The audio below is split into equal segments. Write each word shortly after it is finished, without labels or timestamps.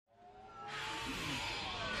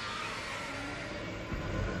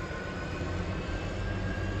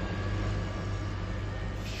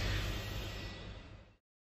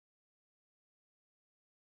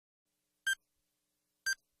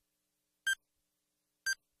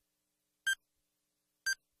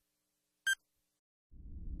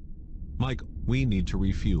like we need to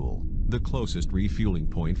refuel. The closest refueling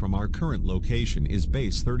point from our current location is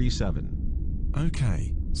Base 37.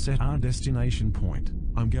 Okay, set our destination point.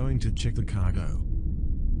 I'm going to check the cargo.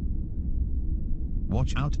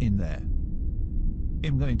 Watch out in there.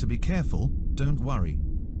 I'm going to be careful, don't worry.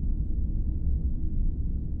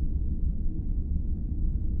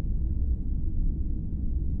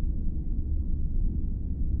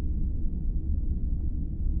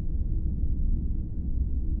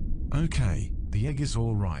 Okay, the egg is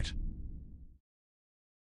all right.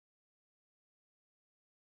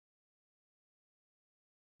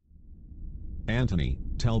 Anthony,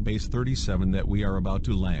 tell Base 37 that we are about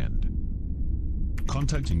to land.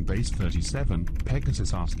 Contacting Base 37,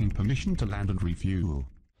 Pegasus asking permission to land and refuel.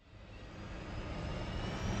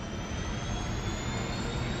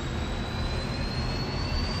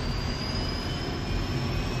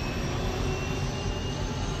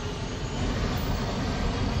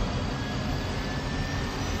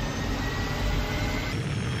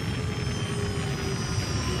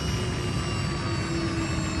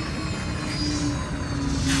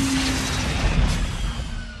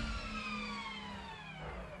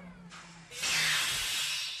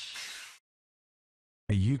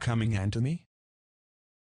 Are you coming, Anthony?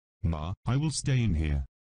 Nah, I will stay in here.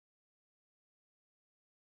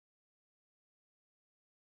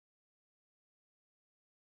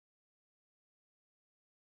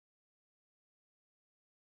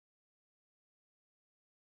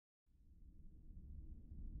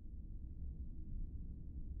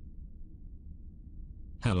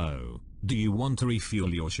 Hello, do you want to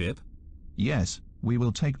refuel your ship? Yes, we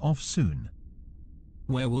will take off soon.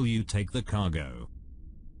 Where will you take the cargo?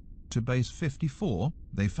 To Base 54,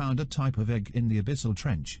 they found a type of egg in the abyssal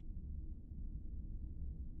trench.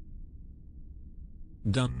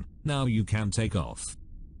 Done, now you can take off.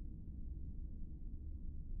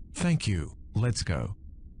 Thank you, let's go.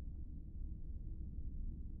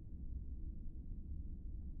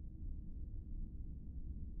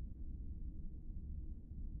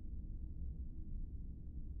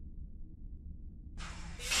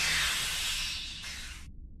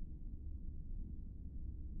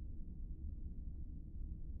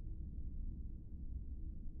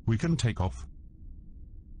 We can take off.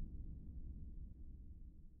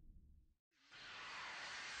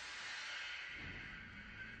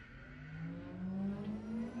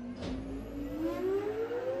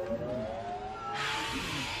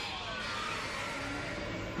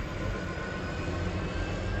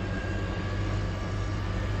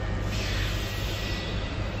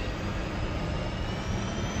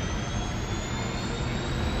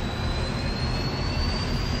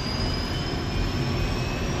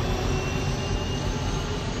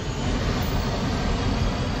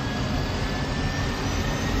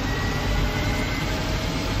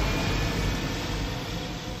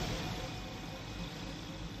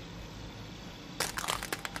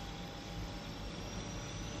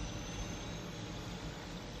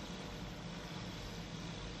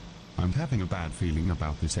 I'm having a bad feeling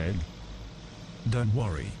about this egg. Don't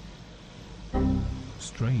worry.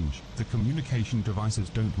 Strange, the communication devices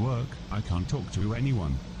don't work, I can't talk to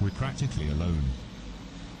anyone, we're practically alone.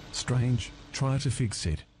 Strange, try to fix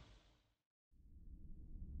it.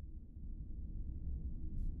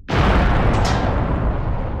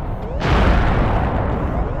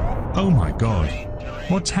 Oh my god,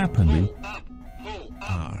 what's happening?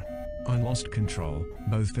 I lost control,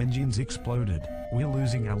 both engines exploded, we're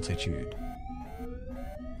losing altitude.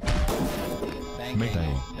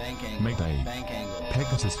 Mayday, Mayday,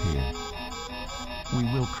 Pegasus here. We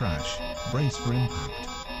will crash. Brace for impact.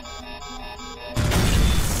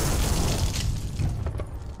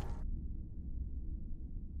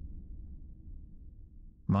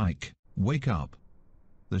 Mike, wake up.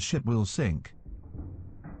 The ship will sink.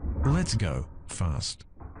 Let's go, fast.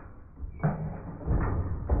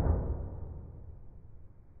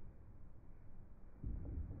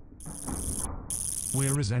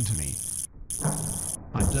 Where is Anthony?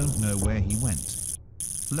 I don't know where he went.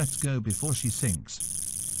 Let's go before she sinks.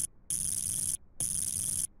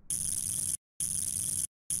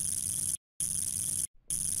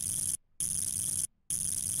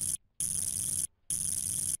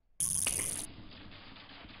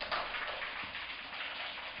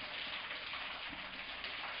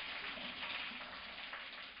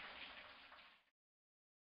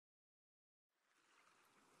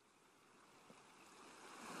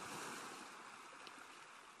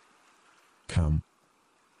 Come.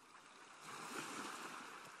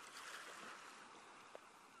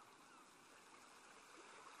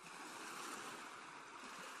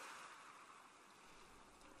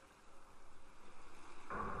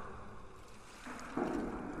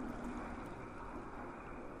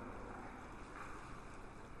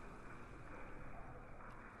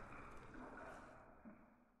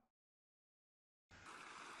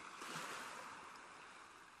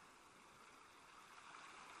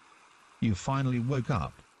 You finally woke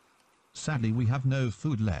up. Sadly, we have no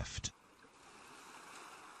food left.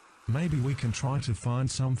 Maybe we can try to find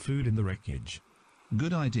some food in the wreckage.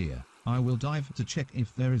 Good idea. I will dive to check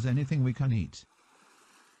if there is anything we can eat.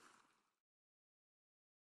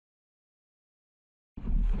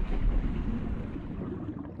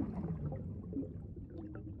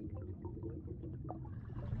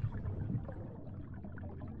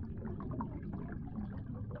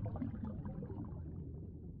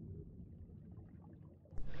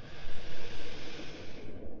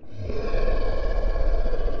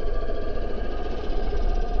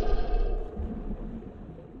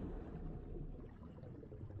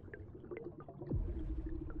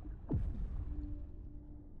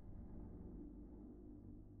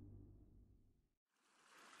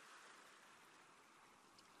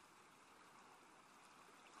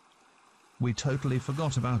 We totally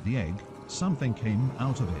forgot about the egg. Something came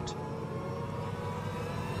out of it.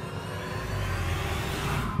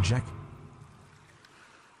 Jack.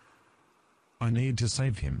 I need to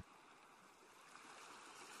save him.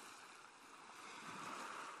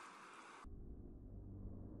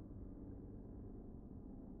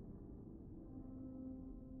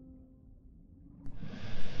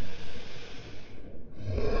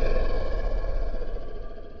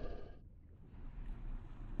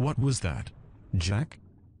 What was that, Jack?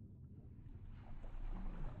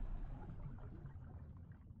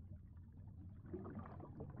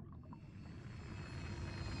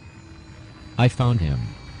 I found him.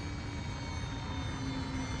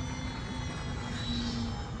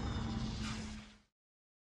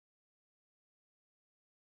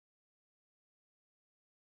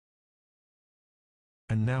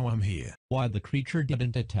 And now I'm here. Why the creature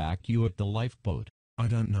didn't attack you at the lifeboat? I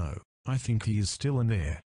don't know. I think he is still in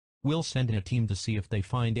there. We'll send in a team to see if they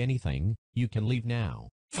find anything. You can leave now.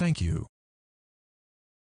 Thank you.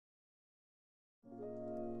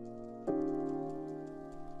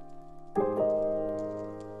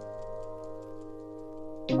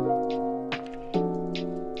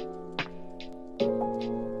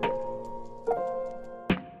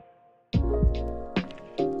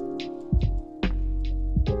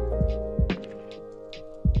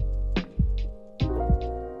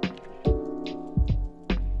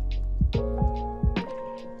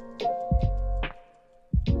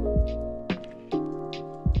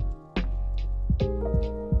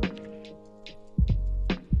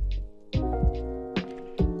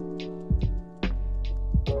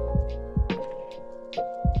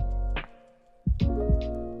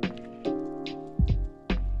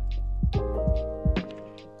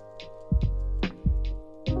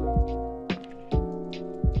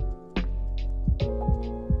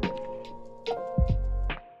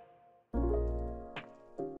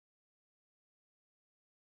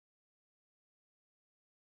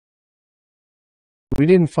 We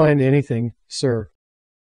didn't find anything, sir.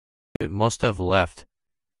 It must have left.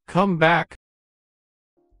 Come back.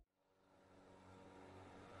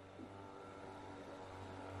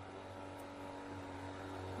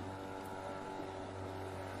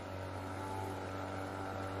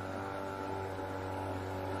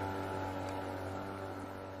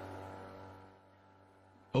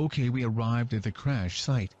 Okay, we arrived at the crash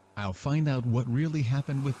site. I'll find out what really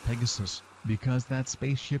happened with Pegasus, because that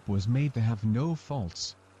spaceship was made to have no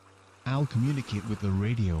faults. I'll communicate with the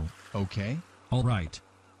radio, okay? All right.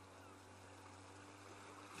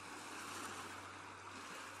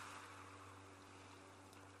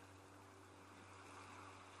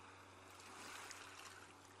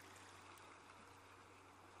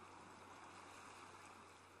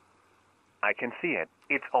 I can see it.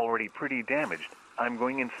 It's already pretty damaged. I'm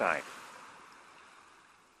going inside.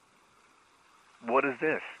 What is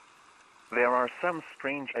this? There are some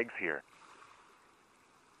strange eggs here.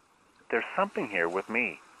 There's something here with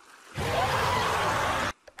me.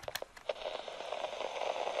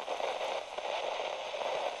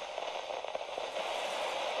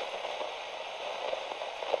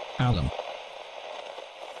 Alan.